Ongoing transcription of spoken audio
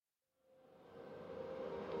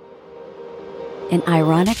an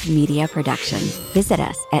Ironic Media production. Visit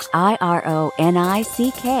us at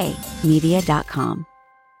ironickmedia.com.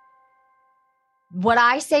 What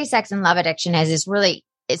I say sex and love addiction is really,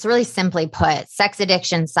 it's really simply put, sex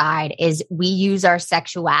addiction side is we use our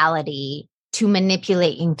sexuality to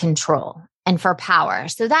manipulate and control and for power.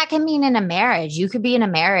 So that can mean in a marriage, you could be in a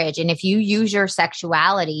marriage. And if you use your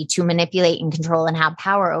sexuality to manipulate and control and have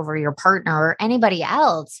power over your partner or anybody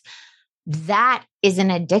else, that is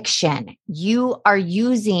an addiction. You are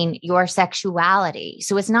using your sexuality.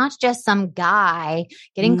 So it's not just some guy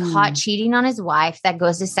getting caught cheating on his wife that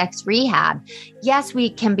goes to sex rehab. Yes,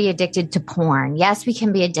 we can be addicted to porn. Yes, we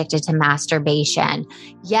can be addicted to masturbation.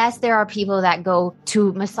 Yes, there are people that go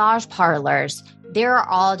to massage parlors. There are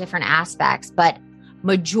all different aspects, but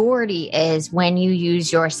majority is when you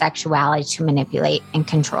use your sexuality to manipulate and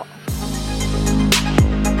control.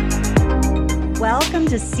 Welcome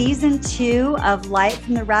to season 2 of Light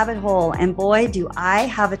from the Rabbit Hole. And boy, do I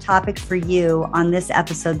have a topic for you on this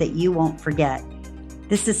episode that you won't forget.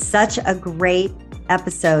 This is such a great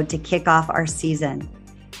episode to kick off our season.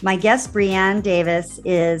 My guest, Brianne Davis,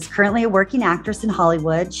 is currently a working actress in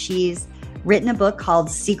Hollywood. She's written a book called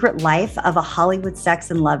Secret Life of a Hollywood Sex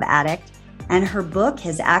and Love Addict. And her book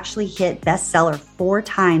has actually hit bestseller 4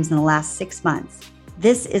 times in the last 6 months.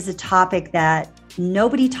 This is a topic that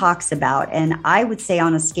nobody talks about, and I would say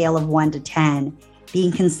on a scale of 1 to 10,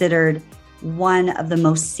 being considered one of the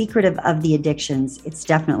most secretive of the addictions, it's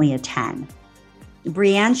definitely a 10.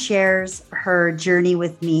 Brianne shares her journey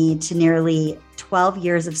with me to nearly 12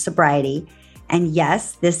 years of sobriety. And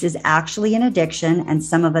yes, this is actually an addiction, and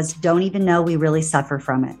some of us don't even know we really suffer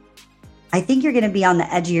from it. I think you're going to be on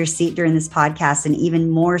the edge of your seat during this podcast, and even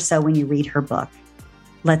more so when you read her book.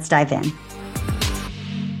 Let's dive in.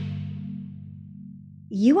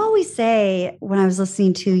 You always say, when I was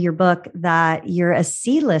listening to your book, that you're a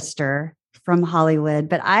C-lister from Hollywood,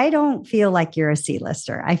 but I don't feel like you're a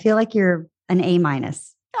C-lister. I feel like you're an A-.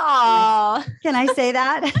 Oh, can I say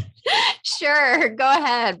that? Sure, go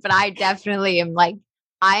ahead. But I definitely am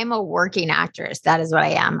I'm a working actress. That is what I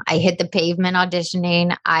am. I hit the pavement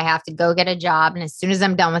auditioning. I have to go get a job. And as soon as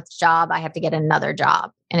I'm done with the job, I have to get another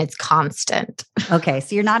job. And it's constant. Okay.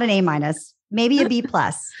 So you're not an A-, maybe a B+.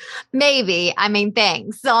 Maybe. I mean,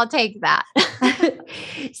 thanks. So I'll take that.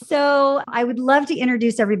 So I would love to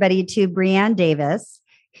introduce everybody to Brianne Davis,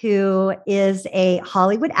 who is a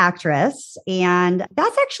Hollywood actress. And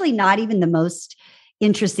that's actually not even the most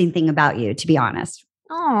interesting thing about you, to be honest.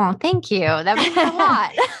 Oh, thank you. That means a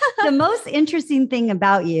lot. The most interesting thing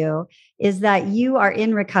about you is that you are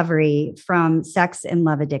in recovery from sex and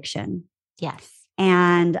love addiction. Yes.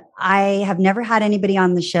 And I have never had anybody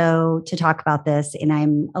on the show to talk about this. And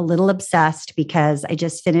I'm a little obsessed because I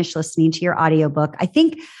just finished listening to your audiobook. I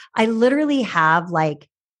think I literally have like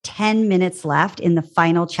 10 minutes left in the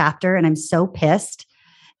final chapter. And I'm so pissed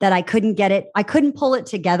that I couldn't get it. I couldn't pull it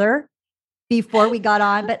together before we got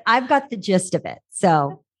on, but I've got the gist of it.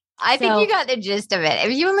 So I think you got the gist of it.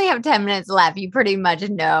 If you only have 10 minutes left, you pretty much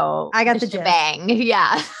know. I got the gist. Bang.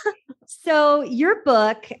 Yeah. So your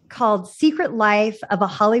book called Secret Life of a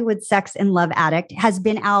Hollywood Sex and Love Addict has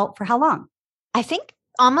been out for how long? I think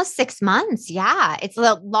almost 6 months. Yeah. It's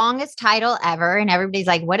the longest title ever. And everybody's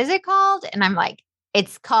like, what is it called? And I'm like,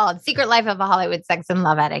 it's called Secret Life of a Hollywood Sex and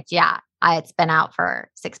Love Addict. Yeah. It's been out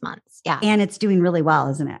for 6 months. Yeah. And it's doing really well,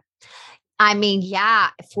 isn't it? I mean, yeah,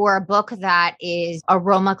 for a book that is a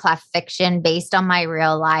Roma Clef fiction based on my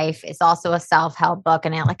real life, it's also a self-help book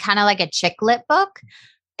and kind of like a chick lit book.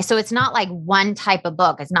 So it's not like one type of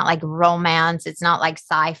book. It's not like romance. It's not like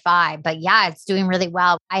sci-fi, but yeah, it's doing really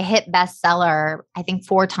well. I hit bestseller, I think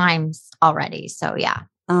 4 times already. So yeah.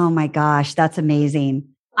 Oh my gosh, that's amazing.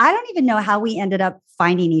 I don't even know how we ended up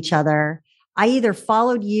finding each other. I either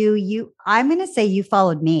followed you, I'm going to say you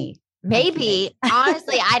followed me. Maybe.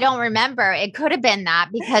 Honestly, I don't remember. It could have been that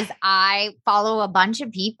because I follow a bunch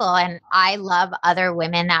of people and I love other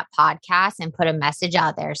women that podcast and put a message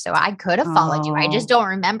out there. So I could have followed you. I just don't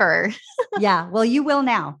remember. Yeah. Well, you will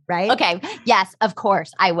now, right? Okay. Yes, of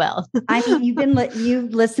course I will. I mean,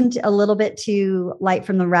 you've listened a little bit to Light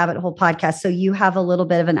from the Rabbit Hole podcast. So you have a little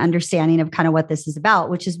bit of an understanding of kind of what this is about,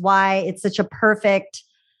 which is why it's such a perfect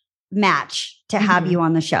match to have you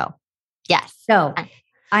on the show. Yes. So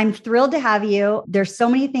I'm thrilled to have you. There's so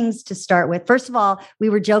many things to start with. First of all, we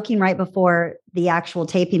were joking right before the actual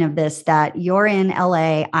taping of this that you're in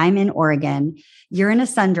LA, I'm in Oregon. You're in a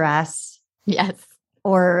sundress. Yes.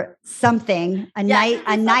 Or something, a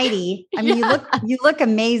nightie. I mean, you look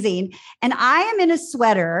amazing. And I am in a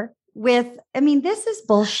sweater with, this is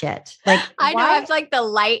bullshit. Like I know I have like the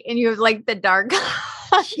light and you have like the dark.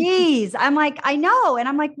 Jeez. I'm like, I know. And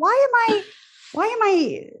I'm like, why am I why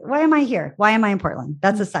am I here? Why am I in Portland?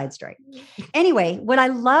 That's a side story. Anyway, what I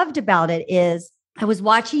loved about it is I was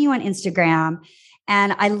watching you on Instagram,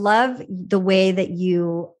 and I love the way that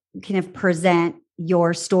you kind of present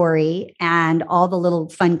your story and all the little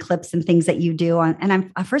fun clips and things that you do on. And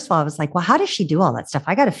I'm first of all, I was like, well, how does she do all that stuff?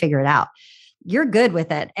 I got to figure it out. You're good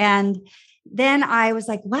with it. And then I was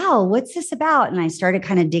like, wow, what's this about? And I started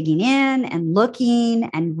kind of digging in and looking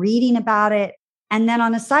and reading about it. And then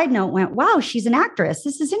on a side note went, wow, she's an actress.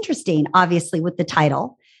 This is interesting, obviously with the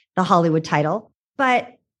title, the Hollywood title. But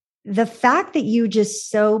the fact that you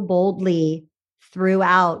just so boldly threw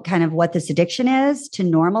out kind of what this addiction is to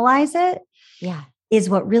normalize it is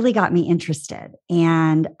what really got me interested.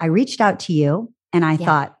 And I reached out to you and I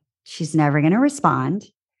thought, she's never going to respond.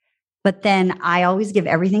 But then I always give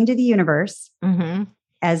everything to the universe,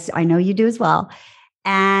 as I know you do as well.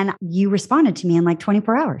 And you responded to me in like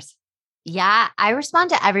 24 hours. Yeah, I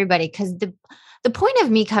respond to everybody because the point of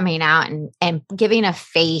me coming out and giving a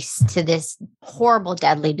face to this horrible,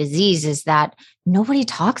 deadly disease is that nobody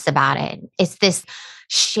talks about it. It's this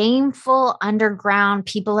shameful underground.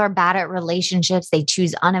 People are bad at relationships. They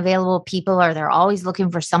choose unavailable people, or they're always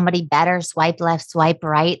looking for somebody better. Swipe left, swipe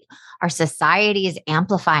right. Our society is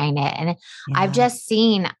amplifying it. And I've just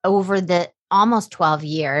seen over the almost 12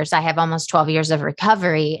 years, I have almost 12 years of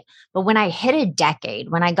recovery. But when I hit a decade,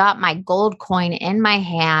 when I got my gold coin in my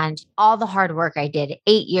hand, all the hard work I did,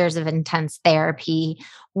 8 years of intense therapy,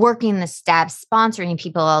 working the steps, sponsoring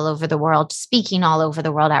people all over the world, speaking all over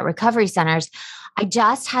the world at recovery centers, I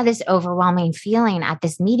just had this overwhelming feeling at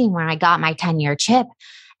this meeting where I got my 10-year chip.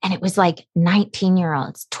 And it was like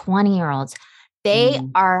 19-year-olds, 20-year-olds. They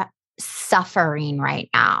are suffering right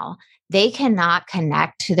now. They cannot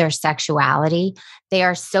connect to their sexuality. They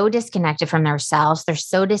are so disconnected from themselves. They're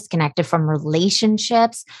so disconnected from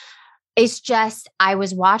relationships. It's just, I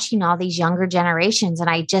was watching all these younger generations and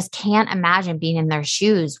I just can't imagine being in their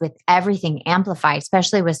shoes with everything amplified,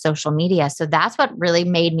 especially with social media. So that's what really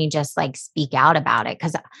made me just like speak out about it.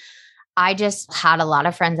 Because I just had a lot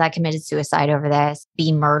of friends that committed suicide over this,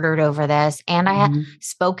 be murdered over this. And I had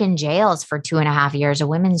spoke in jails for 2.5 years, a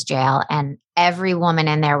women's jail. And every woman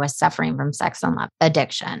in there was suffering from sex and love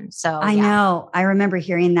addiction. So I know. I remember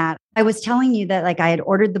hearing that. I was telling you that like I had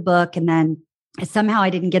ordered the book and then somehow I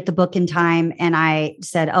didn't get the book in time. And I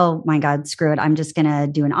said, oh my God, screw it. I'm just going to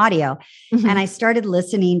do an audio. And I started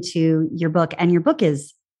listening to your book, and your book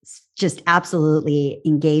is just absolutely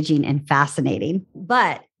engaging and fascinating.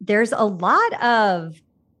 But there's a lot of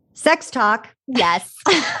sex talk. Yes.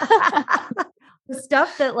 The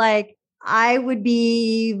stuff that like I would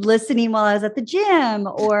be listening while I was at the gym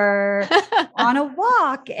or on a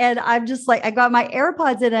walk. And I'm just like, I got my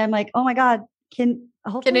AirPods in and I'm like, oh my God, can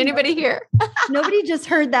anybody hear? Nobody just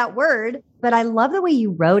heard that word. But I love the way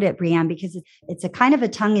you wrote it, Brianne, because it's a kind of a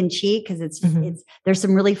tongue in cheek because it's there's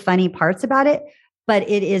some really funny parts about it, but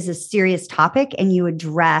it is a serious topic and you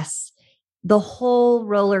address the whole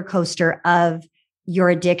roller coaster of your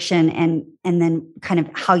addiction and then kind of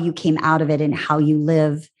how you came out of it and how you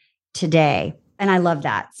live today. And I love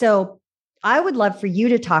that. So I would love for you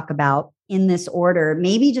to talk about, in this order,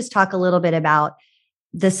 maybe just talk a little bit about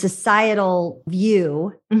the societal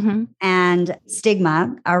view and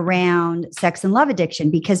stigma around sex and love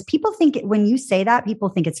addiction, because people think when you say that, people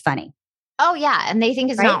think it's funny. Oh yeah. And they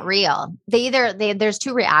think it's not real. There's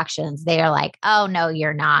two reactions. They are like, oh no,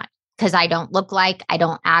 you're not. Because I don't look like, I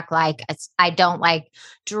don't act like, I don't like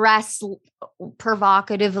dress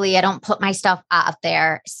provocatively. I don't put my stuff out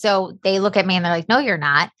there. So they look at me and they're like, no, you're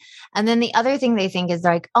not. And then the other thing they think is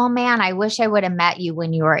like, oh man, I wish I would have met you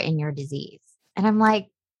when you were in your disease. And I'm like,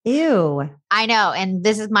 ew. I know. And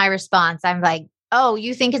this is my response. I'm like, oh,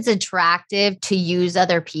 you think it's attractive to use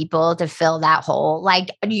other people to fill that hole? Like,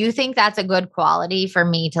 do you think that's a good quality for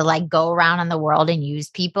me to like go around in the world and use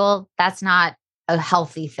people? That's not a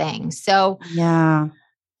healthy thing. So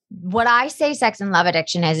what I say sex and love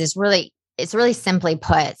addiction is really, it's really simply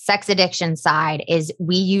put, sex addiction side is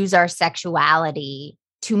we use our sexuality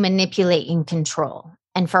to manipulate and control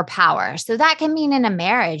and for power. So that can mean in a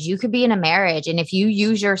marriage, you could be in a marriage. And if you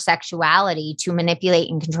use your sexuality to manipulate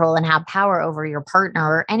and control and have power over your partner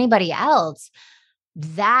or anybody else,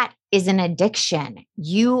 that is an addiction.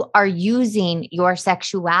 You are using your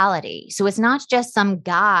sexuality. So it's not just some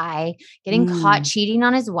guy getting caught cheating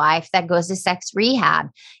on his wife that goes to sex rehab.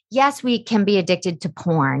 Yes, we can be addicted to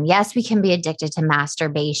porn. Yes, we can be addicted to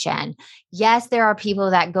masturbation. Yes, there are people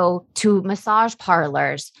that go to massage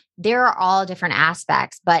parlors. There are all different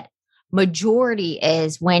aspects, but majority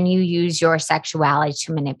is when you use your sexuality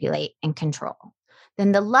to manipulate and control.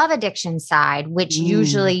 Then the love addiction side, which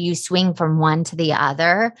usually you swing from one to the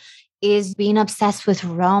other, is being obsessed with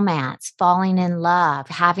romance, falling in love,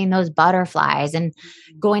 having those butterflies and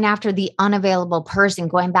going after the unavailable person,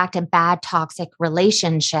 going back to bad toxic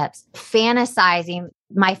relationships, fantasizing.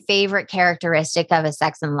 My favorite characteristic of a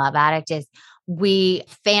sex and love addict is we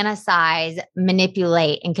fantasize,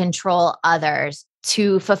 manipulate, and control others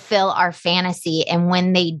to fulfill our fantasy. And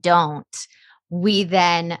when they don't, we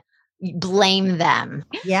then blame them.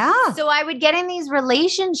 Yeah. So I would get in these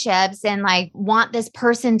relationships and like want this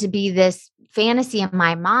person to be this fantasy in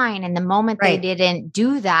my mind. And the moment they didn't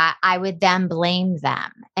do that, I would then blame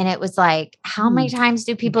them. And it was like, how many times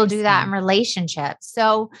do people do that in relationships?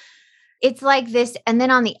 So it's like this. And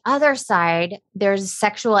then on the other side, there's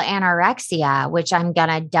sexual anorexia, which I'm going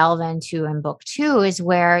to delve into in book 2, is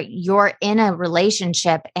where you're in a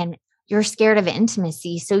relationship and you're scared of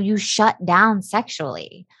intimacy. So you shut down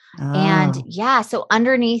sexually. Oh. And so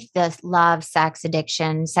underneath this love, sex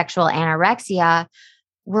addiction, sexual anorexia,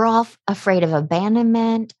 we're all afraid of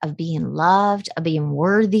abandonment, of being loved, of being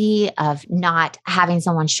worthy, of not having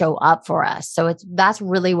someone show up for us. So that's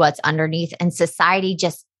really what's underneath, and society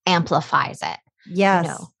just amplifies it. Yes.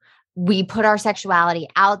 You know, we put our sexuality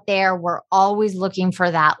out there. We're always looking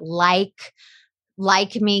for that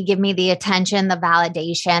like me, give me the attention, the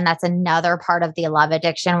validation. That's another part of the love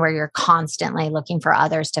addiction where you're constantly looking for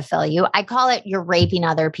others to fill you. I call it you're raping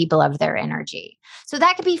other people of their energy. So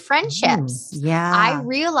that could be friendships. Yeah. I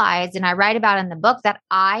realized, and I write about in the book, that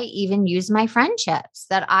I even use my friendships,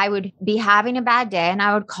 that I would be having a bad day and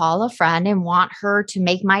I would call a friend and want her to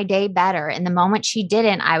make my day better. And the moment she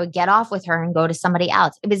didn't, I would get off with her and go to somebody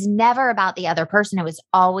else. It was never about the other person. It was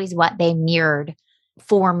always what they mirrored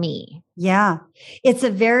for me. Yeah. It's a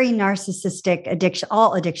very narcissistic addiction.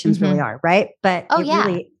 All addictions really are, right? But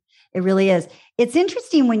it really is. It's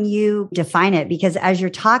interesting when you define it, because as you're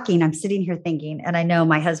talking, I'm sitting here thinking, and I know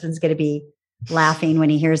my husband's going to be laughing when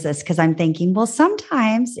he hears this, because I'm thinking, well,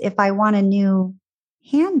 sometimes if I want a new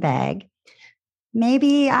handbag,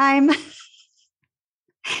 maybe I'm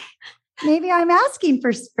asking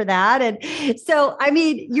for that. And so, I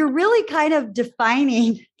mean, you're really kind of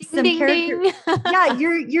defining some character. Yeah,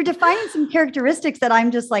 you're defining some characteristics that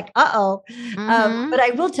I'm just like, uh-oh. But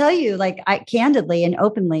I will tell you, like, I candidly and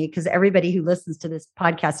openly, because everybody who listens to this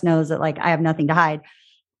podcast knows that, like, I have nothing to hide.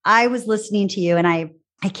 I was listening to you and I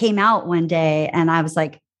came out one day and I was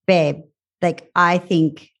like, babe, like, I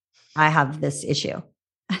think I have this issue.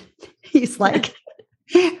 He's like,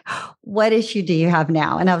 what issue do you have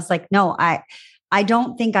now? And I was like, no, I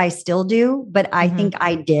don't think I still do, but I think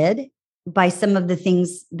I did, by some of the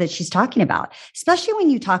things that she's talking about, especially when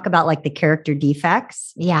you talk about like the character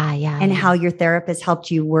defects. And how your therapist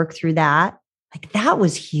helped you work through that. Like, that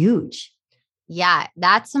was huge. Yeah,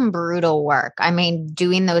 that's some brutal work. I mean,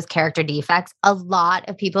 doing those character defects, a lot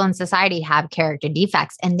of people in society have character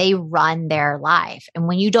defects and they run their life. And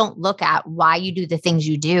when you don't look at why you do the things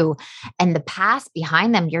you do and the past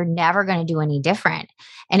behind them, you're never going to do any different.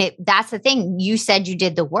 And that's the thing. You said you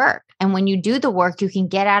did the work. And when you do the work, you can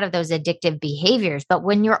get out of those addictive behaviors. But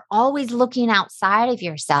when you're always looking outside of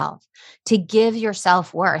yourself to give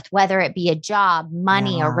yourself worth, whether it be a job,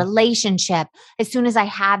 money, or relationship, as soon as I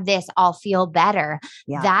have this, I'll feel better.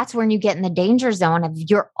 That's when you get in the danger zone of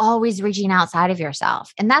you're always reaching outside of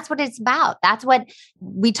yourself. And that's what it's about. That's what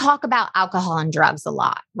we talk about alcohol and drugs a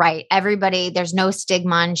lot, right? Everybody, there's no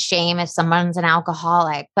stigma and shame if someone's an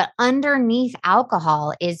alcoholic, but underneath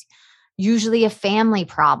alcohol is usually a family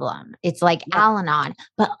problem. It's like Al-Anon,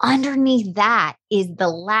 but underneath that is the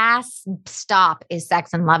last stop is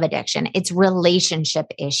sex and love addiction. It's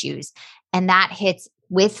relationship issues. And that hits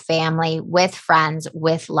with family, with friends,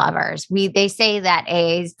 with lovers. They say that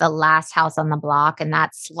AA is the last house on the block, and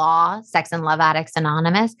that SLAW, Sex and Love Addicts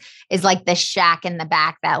Anonymous, is like the shack in the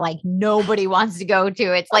back that like nobody wants to go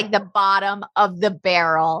to. It's like the bottom of the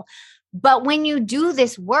barrel. But when you do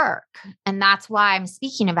this work, and that's why I'm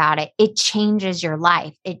speaking about it, it changes your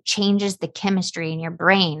life. It changes the chemistry in your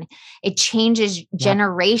brain. It changes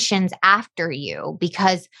generations after you,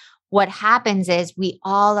 because what happens is we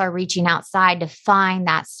all are reaching outside to find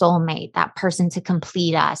that soulmate, that person to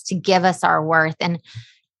complete us, to give us our worth. And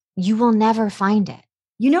you will never find it.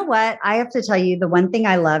 You know what? I have to tell you, the one thing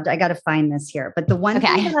I loved, I got to find this here, but the one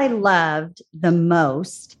thing that I loved the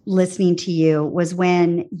most listening to you was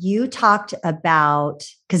when you talked about,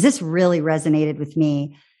 because this really resonated with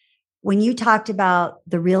me, when you talked about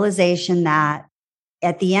the realization that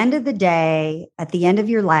at the end of the day, at the end of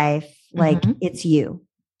your life, like it's you.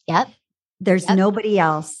 There's nobody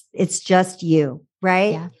else. It's just you,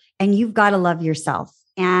 right? Yeah. And you've got to love yourself.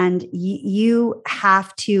 And you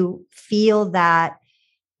have to feel that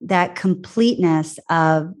that completeness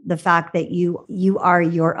of the fact that you are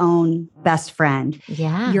your own best friend,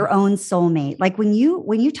 your own soulmate. Like when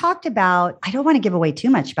you talked about, I don't want to give away too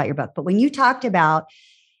much about your book, but when you talked about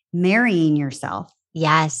marrying yourself.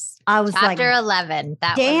 Yes. I was Chapter like, 11.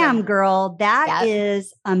 Damn, girl, that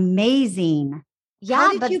is amazing. Yeah.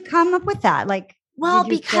 How did you come up with that? Like, well,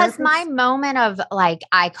 because my moment of like,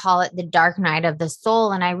 I call it the dark night of the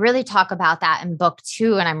soul. And I really talk about that in book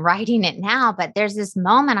 2 and I'm writing it now. But there's this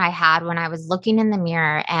moment I had when I was looking in the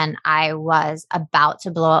mirror and I was about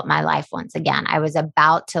to blow up my life once again. I was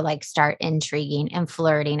about to like start intriguing and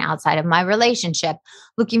flirting outside of my relationship,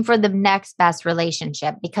 looking for the next best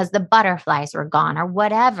relationship because the butterflies were gone or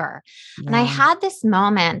whatever. Yeah. And I had this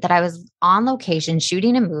moment that I was on location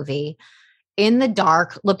shooting a movie in the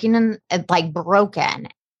dark, looking in, like broken.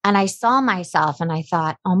 And I saw myself and I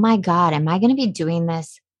thought, oh my God, am I going to be doing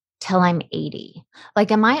this till I'm 80?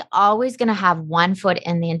 Like, am I always going to have one foot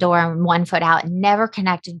in the door and one foot out and never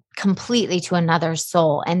connected completely to another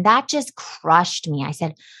soul? And that just crushed me. I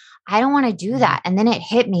said, I don't want to do that. And then it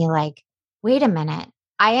hit me like, wait a minute.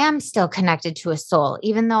 I am still connected to a soul,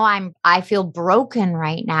 even though I feel broken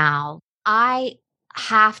right now. I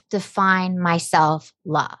have to find myself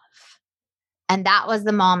love. And that was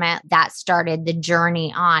the moment that started the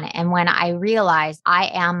journey on. And when I realized I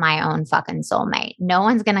am my own fucking soulmate, no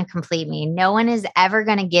one's going to complete me. No one is ever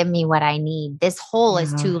going to give me what I need. This hole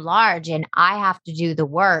is too large and I have to do the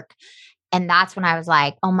work. And that's when I was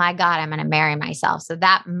like, oh my God, I'm going to marry myself. So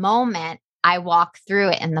that moment I walked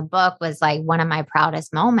through it in the book was like one of my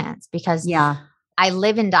proudest moments because I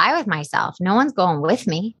live and die with myself. No one's going with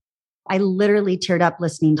me. I literally teared up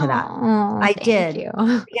listening to that. I did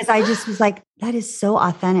because I just was like, that is so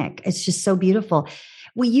authentic. It's just so beautiful.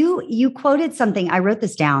 Well, you quoted something. I wrote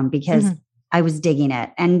this down because I was digging it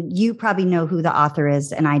and you probably know who the author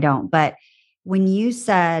is and I don't. But when you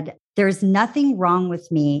said, there's nothing wrong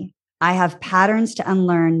with me. I have patterns to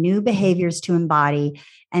unlearn, new behaviors to embody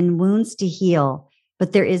and wounds to heal,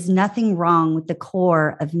 but there is nothing wrong with the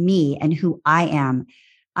core of me and who I am.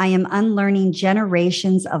 I am unlearning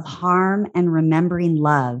generations of harm and remembering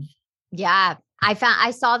love. Yeah.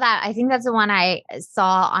 I saw that. I think that's the one I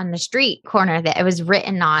saw on the street corner that it was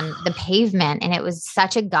written on the pavement and it was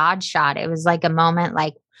such a God shot. It was like a moment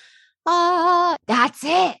like, oh, that's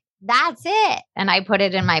it. That's it. And I put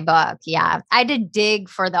it in my book. Yeah. I had to dig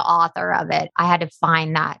for the author of it. I had to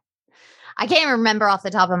find that. I can't remember off the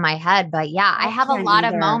top of my head, but yeah, I have a lot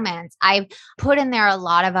of moments. I put in there a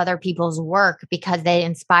lot of other people's work because they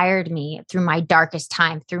inspired me through my darkest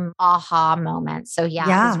time, through aha moments. So yeah,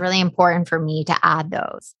 it was really important for me to add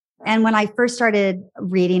those. And when I first started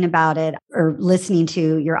reading about it or listening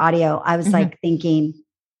to your audio, I was like thinking,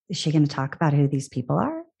 is she going to talk about who these people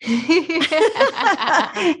are?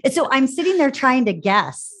 So I'm sitting there trying to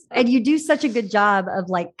guess. And you do such a good job of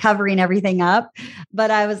like covering everything up.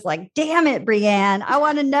 But I was like, damn it, Brianne, I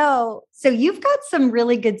want to know. So you've got some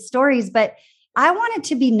really good stories, but I want it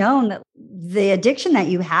to be known that the addiction that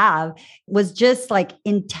you have was just like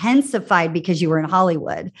intensified because you were in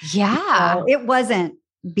Hollywood. Yeah. So it wasn't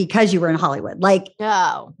because you were in Hollywood. Like,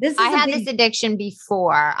 no, I had this addiction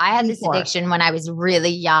before. I had this addiction when I was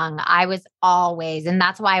really young. I was always, and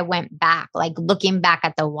that's why I went back, like looking back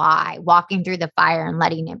at the why, walking through the fire and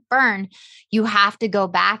letting it burn. You have to go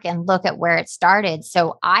back and look at where it started.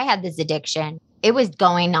 So I had this addiction. It was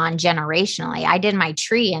going on generationally. I did my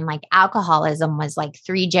tree and like alcoholism was like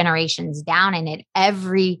 3 generations down in it.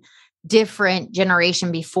 Every different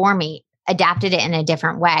generation before me adapted it in a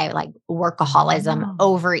different way, like workaholism,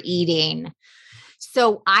 overeating.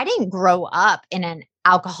 So I didn't grow up in an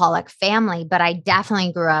alcoholic family, but I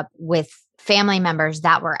definitely grew up with family members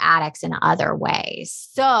that were addicts in other ways.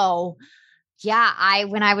 So yeah,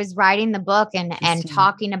 when I was writing the book and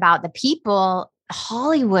talking about the people,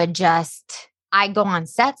 Hollywood I go on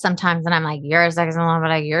set sometimes and I'm like, you're a sex symbol,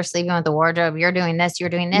 but you're sleeping with the wardrobe, you're doing this, you're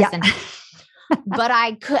doing this. And but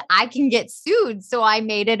I can get sued. So I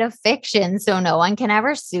made it a fiction. So no one can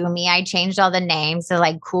ever sue me. I changed all the names. So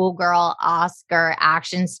like cool girl, Oscar,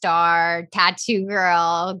 action star, tattoo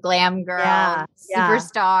girl, glam girl,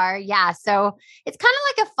 superstar. Yeah. So it's kind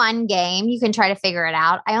of like a fun game. You can try to figure it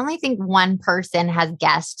out. I only think one person has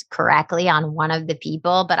guessed correctly on one of the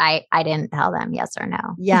people, but I didn't tell them yes or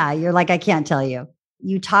no. Yeah. You're like, I can't tell you.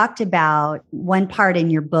 You talked about one part in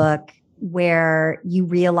your book where you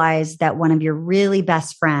realized that one of your really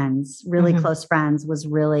best friends, really close friends, was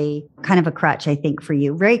really kind of a crutch, I think, for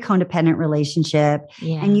you. Very codependent relationship.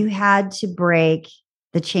 Yeah. And you had to break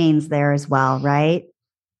the chains there as well, right?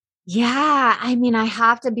 Yeah. I mean, I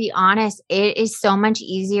have to be honest. It is so much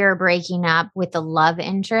easier breaking up with the love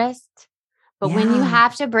interest. But when you Yeah.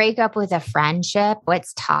 have to break up with a friendship,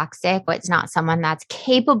 what's toxic, what's not someone that's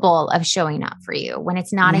capable of showing up for you, when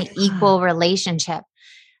it's not an Yeah. equal relationship,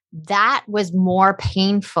 that was more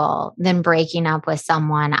painful than breaking up with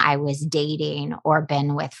someone I was dating or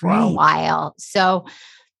been with for a Right. while. So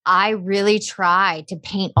I really try to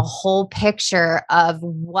paint a whole picture of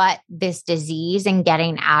what this disease and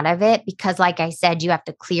getting out of it. Because, like I said, you have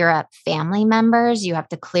to clear up family members, you have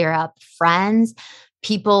to clear up friends.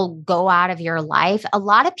 People go out of your life. A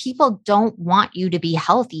lot of people don't want you to be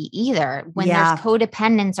healthy either. When Yeah. there's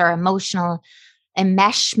codependence or emotional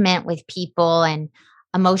enmeshment with people and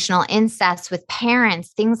emotional incest with parents,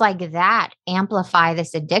 things like that amplify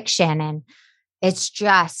this addiction. And it's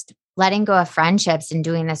just letting go of friendships and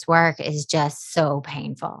doing this work is just so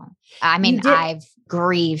painful. I You mean, did- I've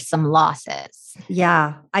grieved some losses.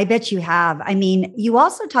 Yeah, I bet you have. I mean, you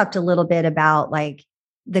also talked a little bit about like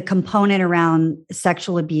the component around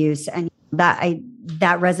sexual abuse, and that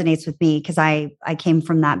resonates with me because I came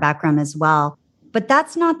from that background as well. But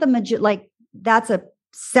that's not the that's a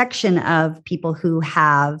section of people who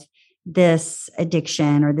have this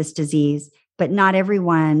addiction or this disease, but not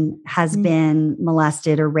everyone has been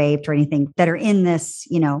molested or raped or anything that are in this,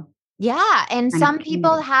 Yeah. And kind of some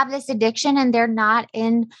people community. have this addiction and they're not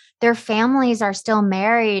in, their families are still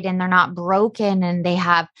married and they're not broken and they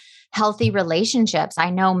have healthy relationships. I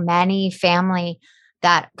know many family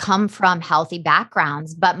that come from healthy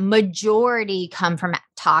backgrounds, but majority come from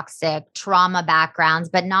toxic trauma backgrounds.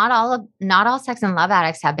 But not all sex and love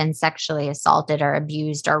addicts have been sexually assaulted or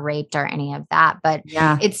abused or raped or any of that. But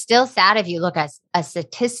Yeah. it's still sad if you look at a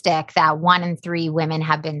statistic that 1 in 3 women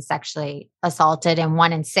have been sexually assaulted and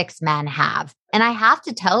 1 in 6 men have. And I have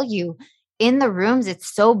to tell you, in the rooms,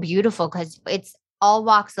 it's so beautiful because it's all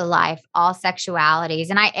walks of life, all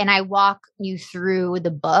sexualities. And I walk you through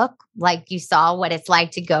the book, like you saw what it's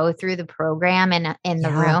like to go through the program and in the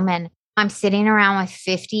Yeah. room. And I'm sitting around with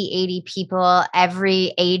 50, 80 people,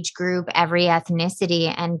 every age group, every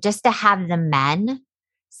ethnicity. And just to have the men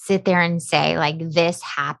sit there and say, like, this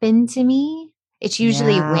happened to me. It's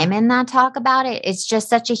usually Yeah. women that talk about it. It's just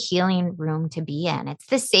such a healing room to be in. It's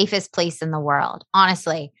the safest place in the world,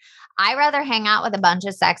 honestly. I rather hang out with a bunch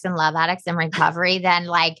of sex and love addicts in recovery than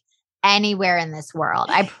like anywhere in this world.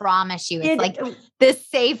 I promise you, it's like the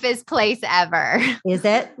safest place ever. Is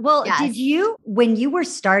it? Well, Yes. did you, when you were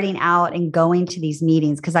starting out and going to these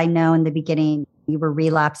meetings, because I know in the beginning you were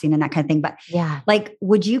relapsing and that kind of thing, but Yeah. like,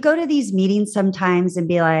 would you go to these meetings sometimes and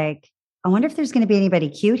be like, I wonder if there's going to be anybody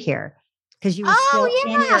cute here? Because you were still in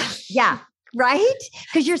your, right?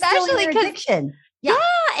 Because you're still in Especially your 'cause- addiction. Yeah.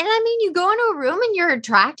 And I mean, you go into a room and you're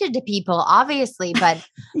attracted to people, obviously. But,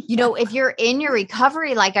 if you're in your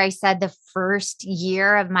recovery, like I said, the first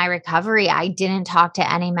year of my recovery, I didn't talk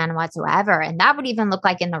to any men whatsoever. And that would even look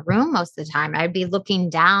like in the room most of the time. I'd be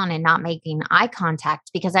looking down and not making eye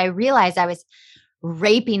contact because I realized I was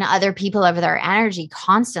raping other people over their energy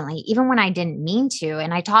constantly, even when I didn't mean to.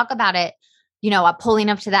 And I talk about it, pulling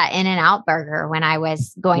up to that In-N-Out burger when I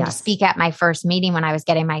was going to Yes. speak at my first meeting when I was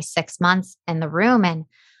getting my 6 months in the room. And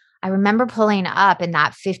I remember pulling up and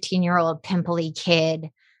that 15-year-old pimply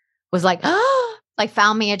kid was like, oh, like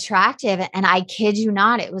found me attractive. And I kid you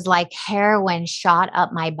not, it was like heroin shot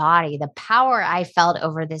up my body. The power I felt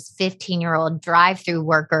over this 15-year-old drive-through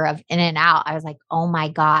worker of In-N-Out. I was like, oh my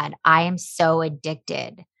God, I am so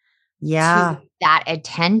addicted Yeah. to that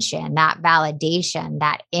attention, that validation,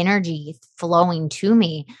 that energy flowing to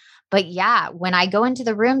me. But yeah, when I go into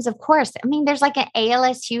the rooms, of course, I mean, there's like an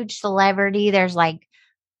A-list huge celebrity. There's like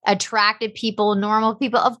attracted people, normal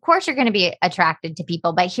people. Of course, you're going to be attracted to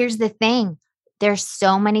people. But here's the thing. There's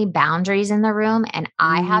so many boundaries in the room. And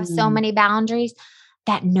I have so Mm. many boundaries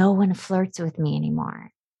that no one flirts with me anymore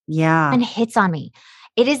Yeah. and hits on me.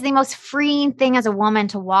 It is the most freeing thing as a woman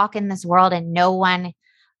to walk in this world and no one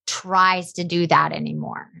tries to do that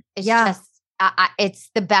anymore. It's Yeah. just, it's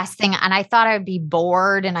the best thing. And I thought I would be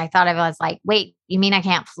bored. And I thought I was like, wait, you mean I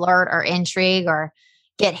can't flirt or intrigue or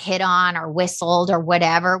get hit on or whistled or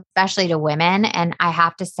whatever, especially to women? And I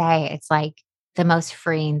have to say, it's like the most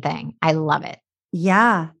freeing thing. I love it.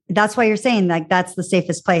 Yeah. That's why you're saying like, that's the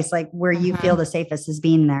safest place, like where you feel the safest is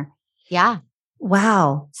being there. Yeah.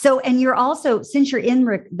 Wow. So, and you're also, since you're in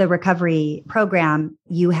the recovery program,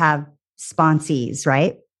 you have sponsees,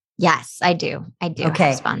 right? Yes, I do. I do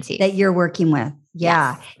Okay. have sponsees. That you're working with.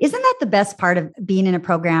 Yeah. Yes. Isn't that the best part of being in a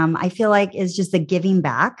program? I feel like is just the giving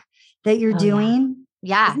back that you're Oh, yeah. doing.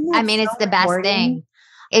 Yeah. Isn't I that mean, it's so the best rewarding? thing.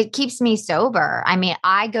 It keeps me sober. I mean,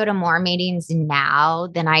 I go to more meetings now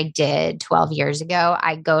than I did 12 years ago.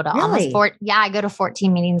 I go to Really? I go to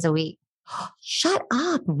 14 meetings a week. Shut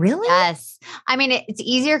up. Really? Yes. I mean, it's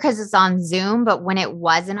easier because it's on Zoom, but when it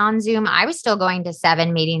wasn't on Zoom, I was still going to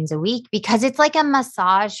 7 meetings a week because it's like a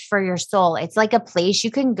massage for your soul. It's like a place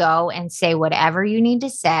you can go and say whatever you need to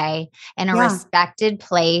say in a respected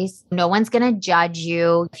place. No one's going to judge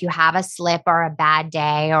you if you have a slip or a bad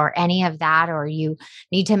day or any of that, or you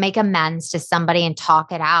need to make amends to somebody and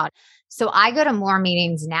talk it out. So I go to more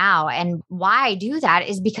meetings now. And why I do that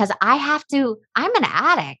is because I'm an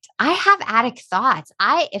addict. I have addict thoughts.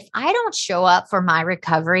 If I don't show up for my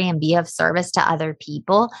recovery and be of service to other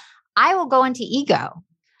people, I will go into ego,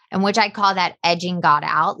 in which I call that edging God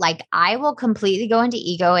out. Like I will completely go into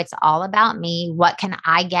ego. It's all about me. What can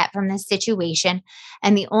I get from this situation?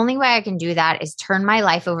 And the only way I can do that is turn my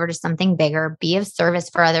life over to something bigger, be of service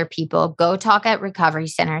for other people, go talk at recovery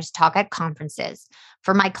centers, talk at conferences,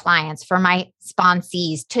 for my clients, for my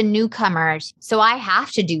sponsees, to newcomers. So I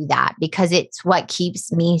have to do that because it's what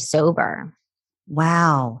keeps me sober.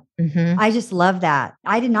 Wow. Mm-hmm. I just love that.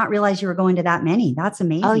 I did not realize you were going to that many. That's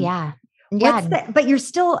amazing. Oh, yeah. Yeah. But you're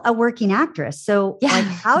still a working actress. So yeah. like,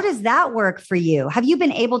 how does that work for you? Have you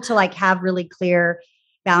been able to like have really clear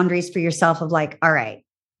boundaries for yourself of like, all right,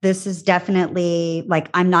 this is definitely like,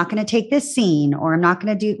 I'm not going to take this scene, or I'm not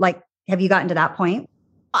going to do like, have you gotten to that point?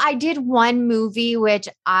 I did one movie, which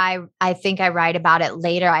I think I write about it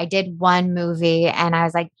later. I did one movie and I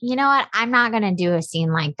was like, you know what? I'm not going to do a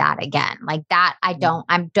scene like that again. Like that, I don't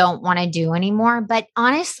want to do anymore. But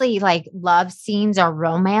honestly, like love scenes or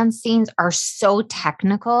romance scenes are so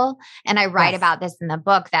technical. And I write about this in the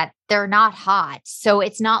book that they're not hot. So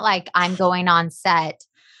it's not like I'm going on set,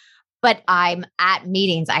 but I'm at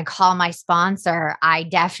meetings. I call my sponsor. I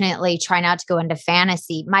definitely try not to go into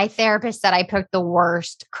fantasy. My therapist said I picked the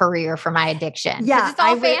worst career for my addiction. Yeah. It's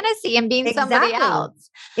all fantasy and being somebody else.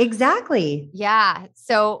 Exactly. Yeah.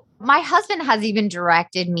 So my husband has even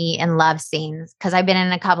directed me in love scenes because I've been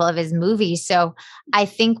in a couple of his movies. So I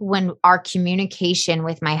think when our communication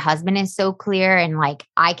with my husband is so clear and like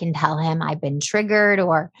I can tell him I've been triggered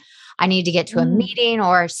or I need to get to a meeting,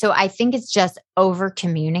 or so I think it's just over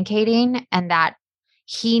communicating and that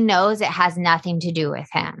he knows it has nothing to do with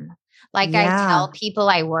him. Like I tell people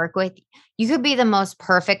I work with, you could be the most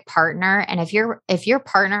perfect partner. And if your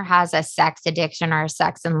partner has a sex addiction or a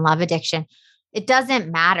sex and love addiction, it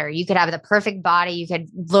doesn't matter. You could have the perfect body. You could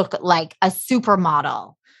look like a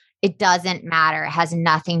supermodel. It doesn't matter. It has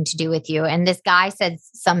nothing to do with you. And this guy said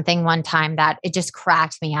something one time that it just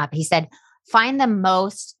cracked me up. He said, find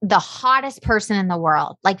the hottest person in the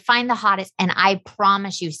world. Like find the hottest. And I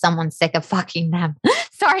promise you someone's sick of fucking them.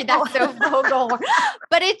 Sorry, that's so vocal.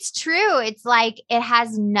 But it's true. It's like, it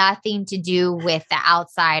has nothing to do with the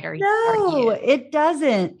outside or No, you. It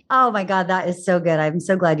doesn't. Oh my God. That is so good. I'm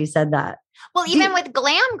so glad you said that. Well, even with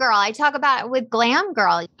Glam Girl, I talk about it with Glam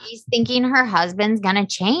Girl. She's thinking her husband's going to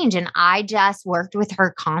change. And I just worked with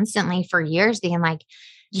her constantly for years being like,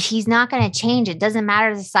 he's not going to change. It doesn't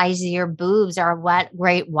matter the size of your boobs or what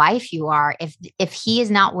great wife you are. If he is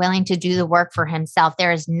not willing to do the work for himself,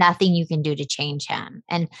 there is nothing you can do to change him.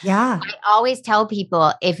 And I always tell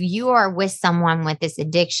people, if you are with someone with this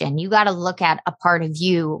addiction, you got to look at a part of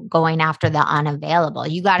you going after the unavailable.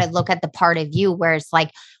 You got to look at the part of you where it's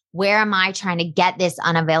like, where am I trying to get this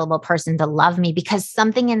unavailable person to love me? Because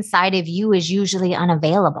something inside of you is usually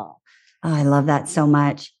unavailable. Oh, I love that so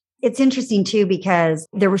much. It's interesting too, because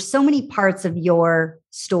there were so many parts of your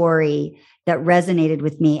story that resonated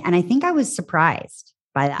with me. And I think I was surprised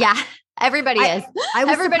by that. Yeah, everybody is.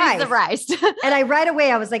 Everybody's surprised. And I right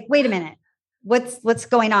away, I was like, wait a minute, what's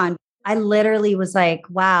going on? I literally was like,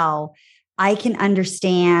 wow, I can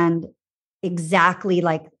understand exactly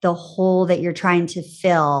like the hole that you're trying to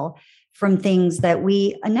fill from things that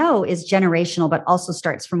we know is generational, but also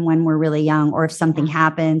starts from when we're really young, or if something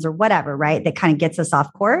happens or whatever, right? That kind of gets us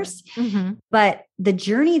off course. Mm-hmm. But the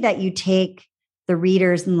journey that you take the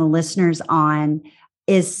readers and the listeners on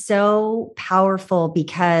is so powerful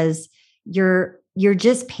because you're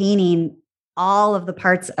just painting all of the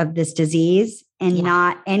parts of this disease, and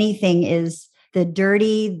not anything is the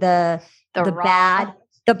dirty, the bad,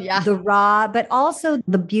 the raw, but also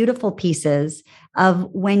the beautiful pieces of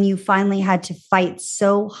when you finally had to fight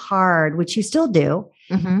so hard, which you still do,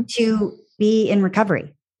 to be in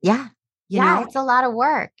recovery. Yeah. You know? It's a lot of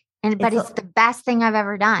work. But it's the best thing I've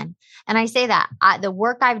ever done. And I say that the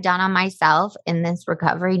work I've done on myself in this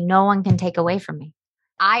recovery, no one can take away from me.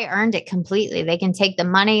 I earned it completely. They can take the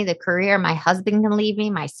money, the career. My husband can leave me.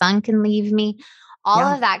 My son can leave me. All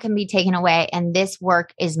of that can be taken away. And this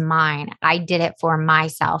work is mine. I did it for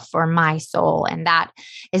myself, for my soul. And that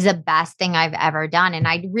is the best thing I've ever done. And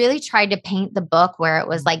I really tried to paint the book where it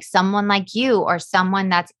was like someone like you or someone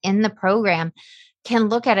that's in the program can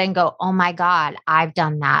look at it and go, oh my God, I've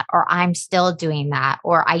done that, or I'm still doing that,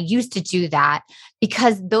 or I used to do that.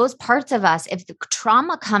 Because those parts of us, if the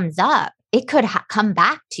trauma comes up, it could come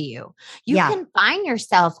back to you. You can find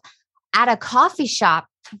yourself at a coffee shop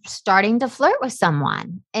starting to flirt with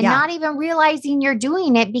someone and not even realizing you're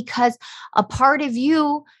doing it because a part of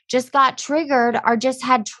you just got triggered or just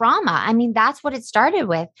had trauma. I mean, that's what it started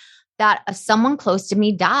with, that someone close to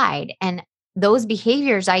me died. And those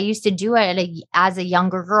behaviors I used to do as a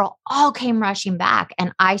younger girl all came rushing back.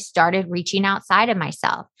 And I started reaching outside of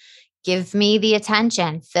myself. Give me the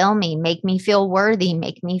attention, fill me, make me feel worthy,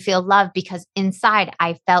 make me feel loved, because inside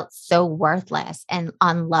I felt so worthless and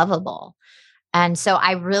unlovable. And so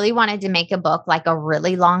I really wanted to make a book, like a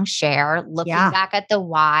really long share, looking back at the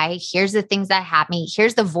why. Here's the things that happen.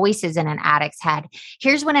 Here's the voices in an addict's head.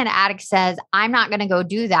 Here's when an addict says, I'm not going to go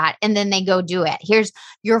do that. And then they go do it. Here's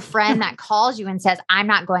your friend that calls you and says, I'm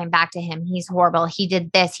not going back to him. He's horrible. He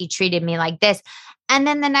did this. He treated me like this. And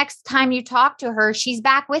then the next time you talk to her, she's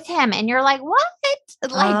back with him. And you're like, what?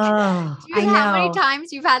 Like, do you know how many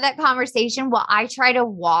times you've had that conversation? Well, I try to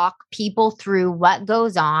walk people through what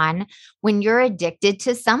goes on when you're addicted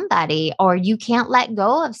to somebody or you can't let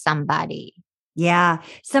go of somebody. Yeah.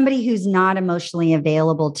 Somebody who's not emotionally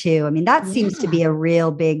available too. I mean, that seems to be a real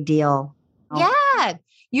big deal. Yeah.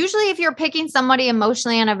 Usually if you're picking somebody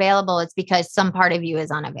emotionally unavailable, it's because some part of you is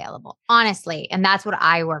unavailable, honestly. And that's what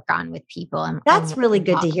I work on with people. And that's really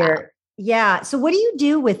good to hear. Yeah. So what do you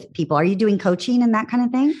do with people? Are you doing coaching and that kind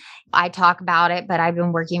of thing? I talk about it, but I've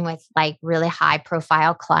been working with like really high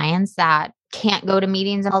profile clients that can't go to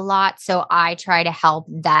meetings a lot. So I try to help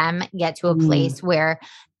them get to a place where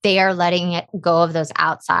they are letting it go of those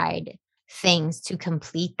outside things to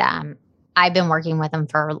complete them. I've been working with them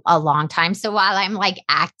for a long time. So while I'm like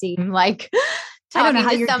acting, like talking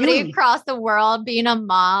to somebody across the world, being a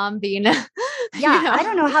mom, being a, I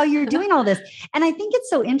don't know how you're doing all this. And I think it's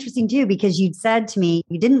so interesting too, because you'd said to me,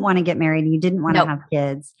 you didn't want to get married and you didn't want to have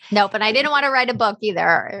kids. Nope. And I didn't want to write a book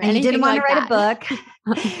either. And you didn't want to write a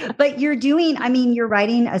book, but you're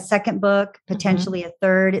writing a second book, potentially a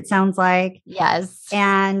third, it sounds like. Yes.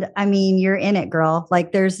 And I mean, you're in it, girl.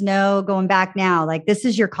 Like there's no going back now. Like this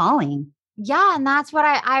is your calling. Yeah. And that's what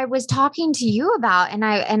I was talking to you about. And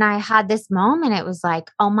I had this moment. It was like,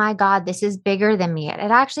 oh my God, this is bigger than me. It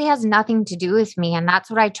actually has nothing to do with me. And that's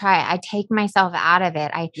what I try. I take myself out of it.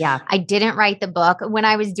 I didn't write the book. When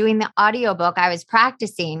I was doing the audiobook, I was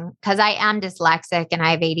practicing because I am dyslexic and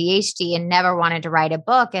I have ADHD and never wanted to write a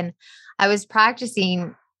book. And I was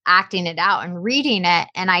practicing acting it out and reading it.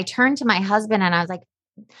 And I turned to my husband and I was like,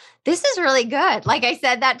 this is really good. Like I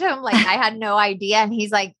said that to him, like I had no idea. And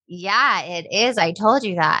he's like, yeah, it is. I told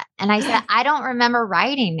you that. And I said, I don't remember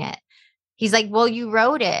writing it. He's like, well, you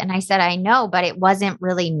wrote it. And I said, I know, but it wasn't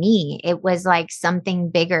really me. It was like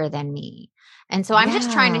something bigger than me. And so I'm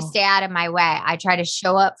just trying to stay out of my way. I try to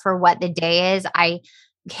show up for what the day is. I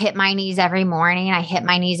hit my knees every morning. I hit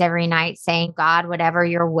my knees every night saying, God, whatever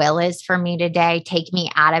your will is for me today, take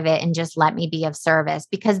me out of it and just let me be of service.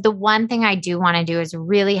 Because the one thing I do want to do is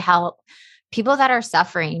really help people that are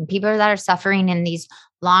suffering in these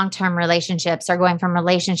long-term relationships, are going from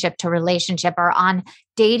relationship to relationship, or on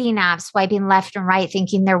dating apps, swiping left and right,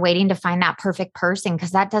 thinking they're waiting to find that perfect person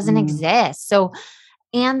because that doesn't exist. So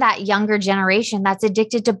and that younger generation that's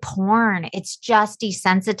addicted to porn. It's just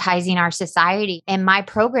desensitizing our society. In my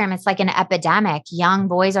program, it's like an epidemic. Young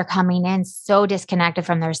boys are coming in so disconnected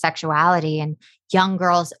from their sexuality and young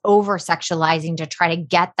girls over-sexualizing to try to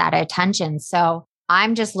get that attention. So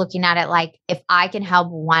I'm just looking at it like if I can help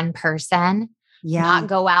one person not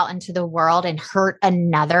go out into the world and hurt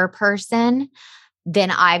another person,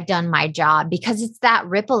 then I've done my job, because it's that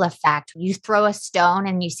ripple effect. You throw a stone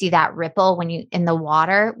and you see that ripple when you in the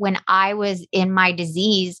water. When I was in my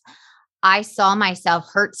disease, I saw myself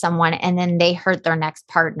hurt someone and then they hurt their next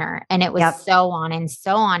partner. And it was so on and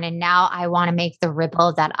so on. And now I want to make the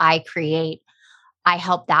ripple that I create. I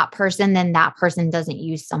help that person, then that person doesn't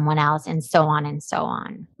use someone else, and so on and so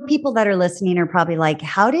on. People that are listening are probably like,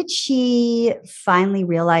 how did she finally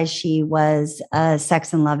realize she was a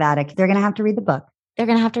sex and love addict? They're going to have to read the book. They're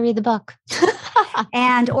going to have to read the book.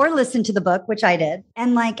 or listen to the book, which I did.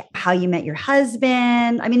 And like how you met your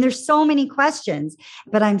husband. I mean, there's so many questions,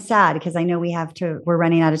 but I'm sad because I know we're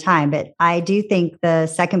running out of time, but I do think the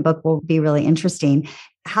second book will be really interesting.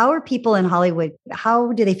 How are people in Hollywood?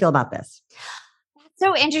 How do they feel about this?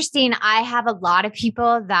 so interesting. I have a lot of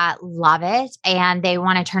people that love it and they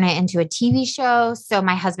want to turn it into a TV show. So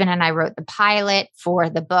my husband and I wrote the pilot for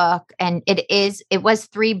the book, and it was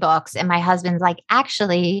 3 books. And my husband's like,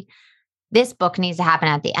 actually, this book needs to happen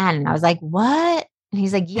at the end. And I was like, what? And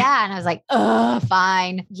he's like, yeah. And I was like, oh,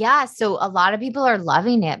 fine. Yeah. So a lot of people are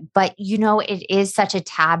loving it, but it is such a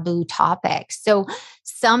taboo topic. So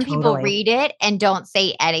some people read it and don't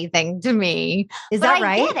say anything to me. Is that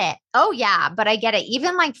right? I get it. Oh yeah. But I get it.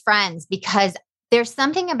 Even like friends, because there's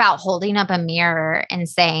something about holding up a mirror and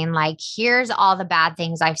saying like, here's all the bad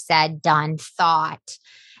things I've said, done, thought,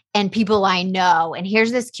 and people I know. And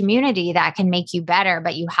here's this community that can make you better,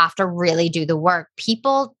 but you have to really do the work.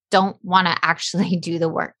 People don't want to actually do the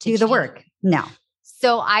work. No.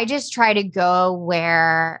 So I just try to go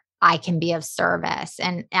where I can be of service.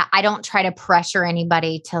 And I don't try to pressure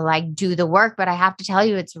anybody to like do the work, but I have to tell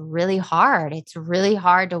you, it's really hard. It's really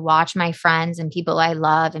hard to watch my friends and people I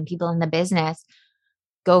love and people in the business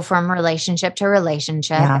go from relationship to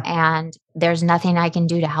relationship. Yeah. And there's nothing I can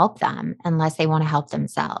do to help them unless they want to help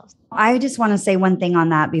themselves. I just want to say one thing on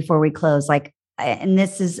that before we close. Like, and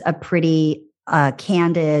this is a pretty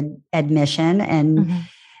candid admission,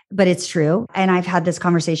 but it's true. And I've had this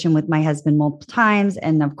conversation with my husband multiple times.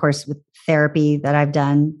 And of course, with therapy that I've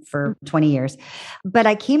done for 20 years. But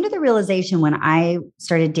I came to the realization when I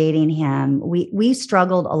started dating him, we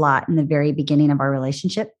struggled a lot in the very beginning of our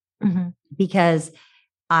relationship because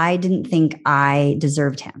I didn't think I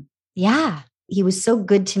deserved him. Yeah. He was so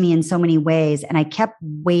good to me in so many ways. And I kept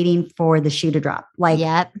waiting for the shoe to drop. Like,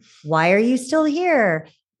 why are you still here?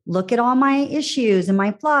 Look at all my issues and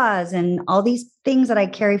my flaws and all these things that I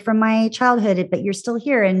carry from my childhood, but you're still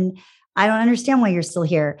here. And I don't understand why you're still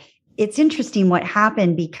here. It's interesting what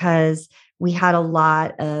happened because we had a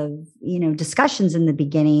lot of, discussions in the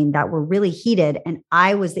beginning that were really heated. And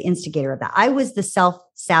I was the instigator of that. I was the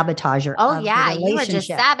self-sabotager. Oh yeah. You were just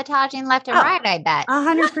sabotaging left and right, I bet.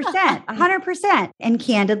 100%, 100%. And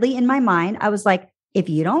candidly, in my mind, I was like, if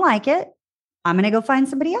you don't like it, I'm going to go find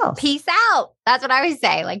somebody else. Peace out. That's what I always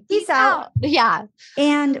say. Like, peace out. Yeah.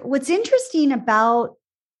 And what's interesting about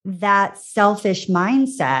that selfish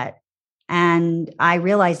mindset, and I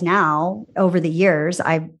realize now over the years,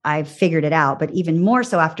 I've figured it out, but even more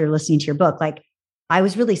so after listening to your book, like I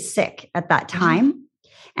was really sick at that time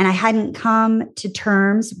and I hadn't come to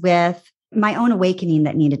terms with my own awakening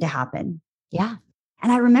that needed to happen. Yeah.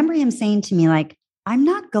 And I remember him saying to me, like, I'm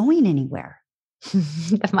not going anywhere.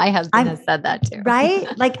 My husband has said that too. Right?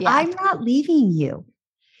 Like, I'm not leaving you.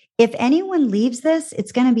 If anyone leaves this,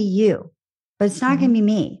 it's going to be you, but it's not going to be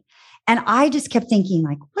me. And I just kept thinking,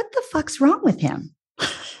 like, what the fuck's wrong with him?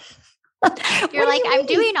 You're like, I'm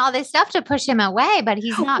doing all this stuff to push him away, but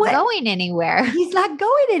he's not going anywhere. He's not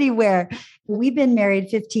going anywhere. We've been married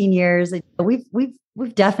 15 years.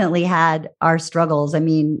 We've definitely had our struggles. I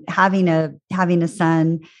mean, having a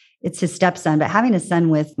son, it's his stepson, but having a son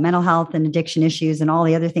with mental health and addiction issues and all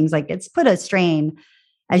the other things, like it's put a strain,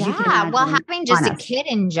 as you can imagine. Well, having just a kid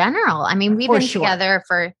in general. I mean, we've been together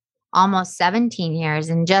for almost 17 years.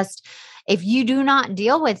 And just, if you do not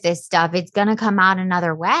deal with this stuff, it's going to come out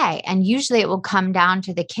another way. And usually it will come down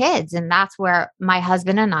to the kids. And that's where my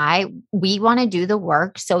husband and we want to do the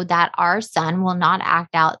work so that our son will not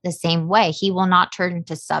act out the same way. He will not turn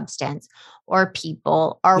to substance or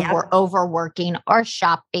people or overworking or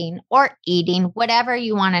shopping or eating, whatever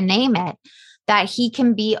you want to name it, that he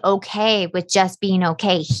can be okay with just being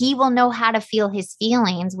okay. He will know how to feel his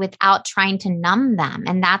feelings without trying to numb them.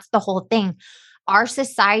 And that's the whole thing. Our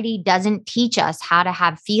society doesn't teach us how to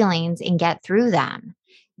have feelings and get through them.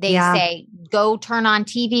 They say, go turn on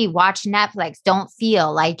TV, watch Netflix, don't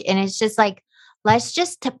feel like, and it's just like, let's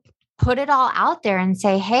just put it all out there and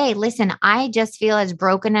say, hey, listen, I just feel as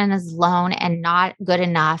broken and as alone and not good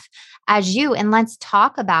enough as you. And let's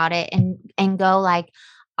talk about it and go like,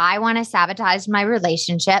 I want to sabotage my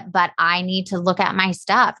relationship, but I need to look at my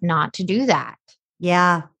stuff not to do that.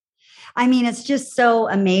 Yeah. I mean, it's just so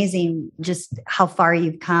amazing just how far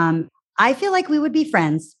you've come. I feel like we would be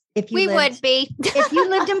friends if you would be. If you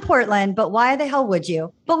lived in Portland, but why the hell would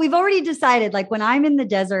you? But we've already decided, like when I'm in the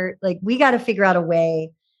desert, like we got to figure out a way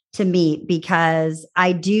to meet because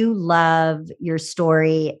I do love your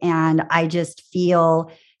story and I just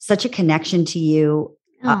feel such a connection to you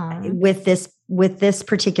with this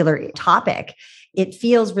particular topic. It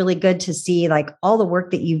feels really good to see like all the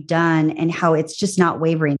work that you've done and how it's just not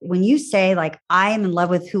wavering. When you say like, I am in love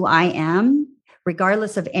with who I am,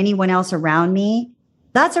 regardless of anyone else around me,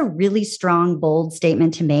 that's a really strong, bold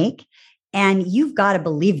statement to make. And you've got to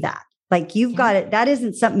believe that. Like you've got it. That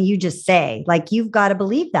isn't something you just say, like you've got to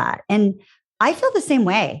believe that. And I feel the same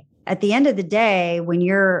way. at the end of the day, when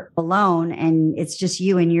you're alone and it's just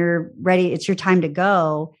you and you're ready, it's your time to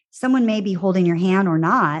go. Someone may be holding your hand or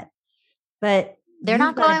not, but they're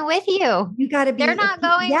not going with you. You got to be. They're not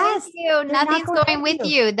going with you. Nothing's going with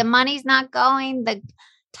you. The money's not going. The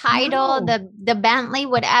title, the Bentley,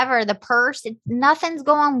 whatever, the purse, nothing's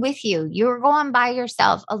going with you. You're going by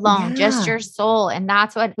yourself alone, just your soul. And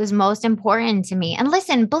that's what was most important to me. And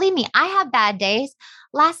listen, believe me, I have bad days.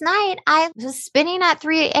 Last night, I was spinning at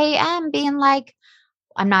 3 a.m. being like,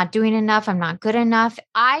 I'm not doing enough. I'm not good enough.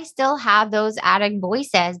 I still have those addict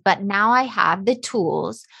voices, but now I have the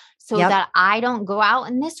tools so that I don't go out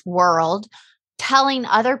in this world telling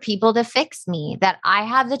other people to fix me, that I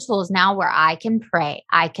have the tools now where I can pray,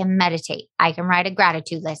 I can meditate, I can write a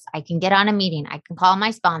gratitude list, I can get on a meeting, I can call my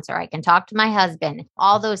sponsor, I can talk to my husband,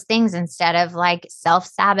 all those things instead of like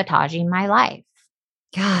self-sabotaging my life.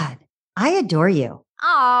 God, I adore you.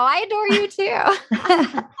 Oh, I adore you too.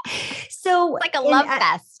 So it's like a love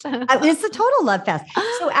fest. It's a total love fest.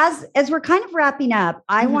 So as we're kind of wrapping up,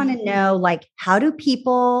 I want to know, like, how do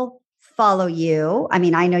people follow you? I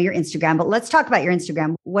mean, I know your Instagram, but let's talk about your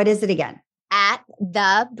Instagram. What is it again? At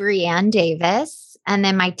the Brianne Davis. And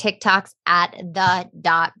then my TikTok's at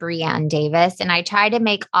the.Brianne Davis. And I try to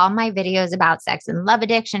make all my videos about sex and love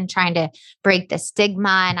addiction, trying to break the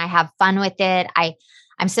stigma, and I have fun with it.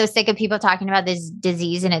 I'm so sick of people talking about this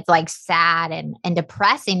disease, and it's like sad and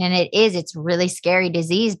depressing. And it's really scary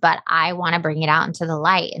disease, but I want to bring it out into the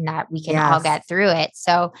light and that we can all get through it.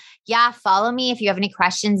 So follow me. If you have any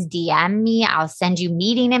questions, DM me. I'll send you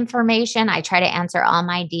meeting information. I try to answer all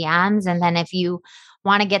my DMs. And then if you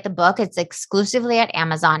want to get the book, it's exclusively at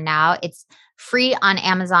Amazon now. It's free on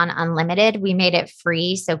Amazon Unlimited. We made it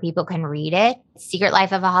free so people can read it. Secret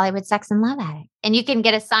Life of a Hollywood Sex and Love Addict. And you can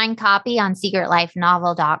get a signed copy on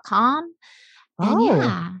secretlifenovel.com.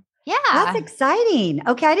 Oh, yeah. That's exciting.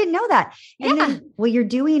 Okay. I didn't know that. And then, you're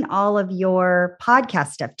doing all of your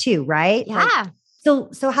podcast stuff too, right? Yeah.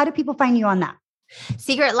 So how do people find you on that?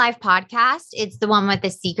 Secret Life Podcast. It's the one with the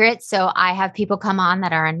secrets. So I have people come on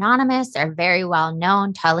that are anonymous, are very well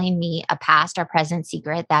known, telling me a past or present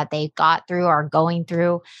secret that they got through or going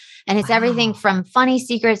through. And it's everything from funny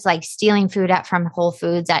secrets like stealing food from Whole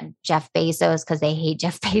Foods at Jeff Bezos because they hate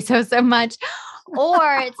Jeff Bezos so much.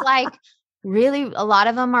 Or it's like really, a lot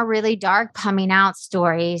of them are really dark coming out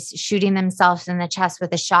stories, shooting themselves in the chest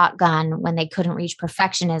with a shotgun when they couldn't reach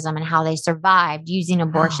perfectionism and how they survived, using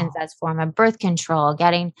abortions as form of birth control,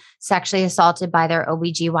 getting sexually assaulted by their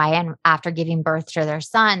OBGYN after giving birth to their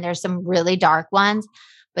son. There's some really dark ones,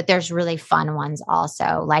 but there's really fun ones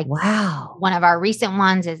also. Like, one of our recent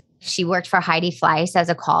ones is she worked for Heidi Fleiss as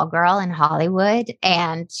a call girl in Hollywood,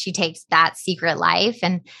 and she takes that secret life.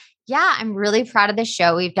 And I'm really proud of the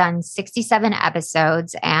show. We've done 67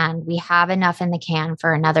 episodes and we have enough in the can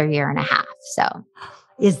for another year and a half. So,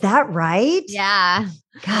 is that right? Yeah.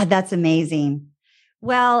 God, that's amazing.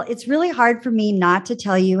 Well, it's really hard for me not to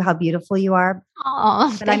tell you how beautiful you are,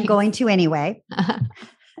 but I'm going to anyway.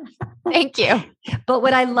 Thank you. But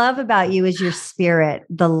what I love about you is your spirit,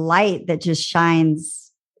 the light that just shines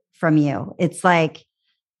from you. It's like,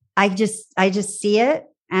 I just see it.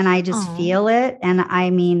 And I just feel it. And I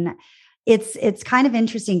mean, it's kind of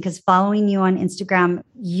interesting because following you on Instagram,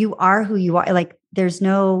 you are who you are. Like, there's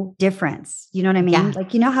no difference. You know what I mean? Yeah.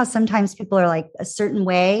 Like, you know how sometimes people are like a certain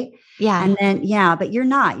way. Yeah. And then, but you're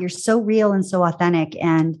not. You're so real and so authentic.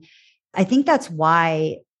 And I think that's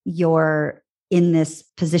why you're in this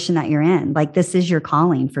position that you're in. Like, this is your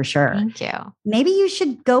calling for sure. Thank you. Maybe you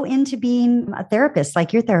should go into being a therapist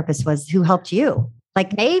like your therapist was, who helped you.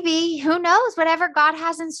 Like, maybe, who knows, whatever God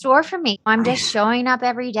has in store for me. I'm just showing up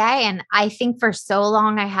every day. And I think for so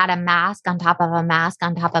long, I had a mask on top of a mask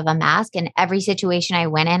on top of a mask. And every situation I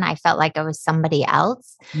went in, I felt like I was somebody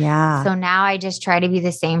else. Yeah. So now I just try to be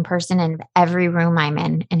the same person in every room I'm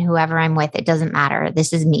in, and whoever I'm with, it doesn't matter.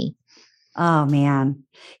 This is me. Oh, man.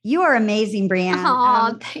 You are amazing, Brianne.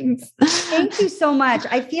 Oh, thanks. Thank you so much.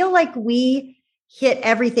 I feel like we hit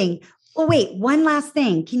everything. Oh, wait, one last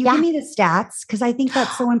thing. Can you give me the stats? Because I think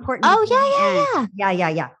that's so important. Oh,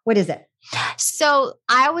 yeah. What is it? So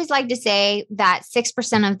I always like to say that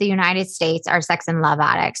 6% of the United States are sex and love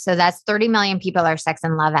addicts. So that's 30 million people are sex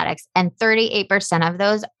and love addicts, and 38% of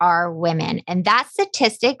those are women. And that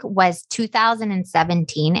statistic was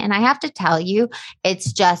 2017. And I have to tell you,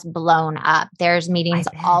 it's just blown up. There's meetings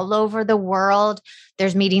all over the world.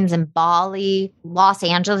 There's meetings in Bali. Los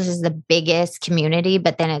Angeles is the biggest community,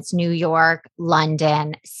 but then it's New York,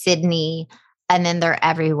 London, Sydney, and then they're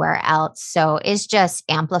everywhere else. So it's just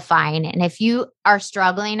amplifying. And if you are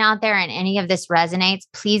struggling out there and any of this resonates,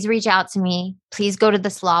 please reach out to me. Please go to the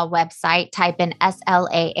SLAA website, type in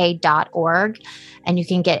slaa.org, and you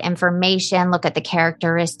can get information, look at the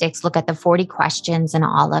characteristics, look at the 40 questions and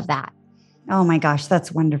all of that. Oh my gosh, that's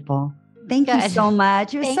wonderful. Thank you so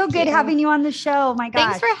much. It was so good having you on the show. My gosh.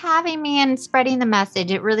 Thanks for having me and spreading the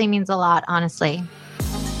message. It really means a lot, honestly.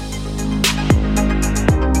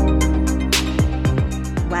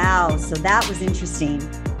 Wow. So that was interesting.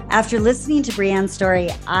 After listening to Brianne's story,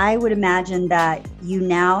 I would imagine that you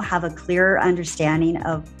now have a clearer understanding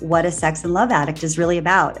of what a sex and love addict is really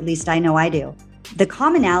about. At least I know I do. The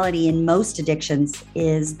commonality in most addictions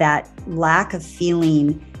is that lack of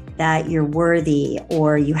feeling that you're worthy,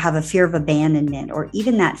 or you have a fear of abandonment, or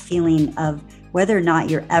even that feeling of whether or not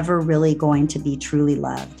you're ever really going to be truly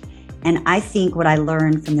loved. And I think what I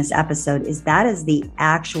learned from this episode is that is the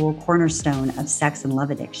actual cornerstone of sex and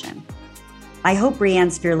love addiction. I hope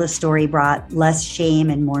Brianne's fearless story brought less shame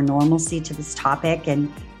and more normalcy to this topic.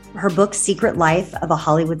 And her book, Secret Life of a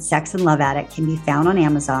Hollywood Sex and Love Addict, can be found on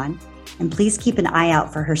Amazon. And please keep an eye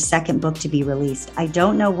out for her second book to be released. I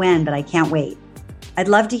don't know when, but I can't wait. I'd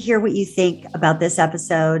love to hear what you think about this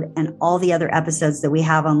episode and all the other episodes that we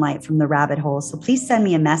have on Light from the Rabbit Hole. So please send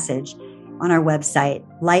me a message on our website,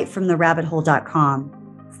 lightfromtherabbithole.com.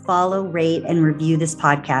 Follow, rate, and review this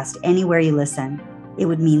podcast anywhere you listen. It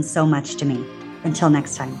would mean so much to me. Until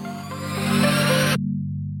next time.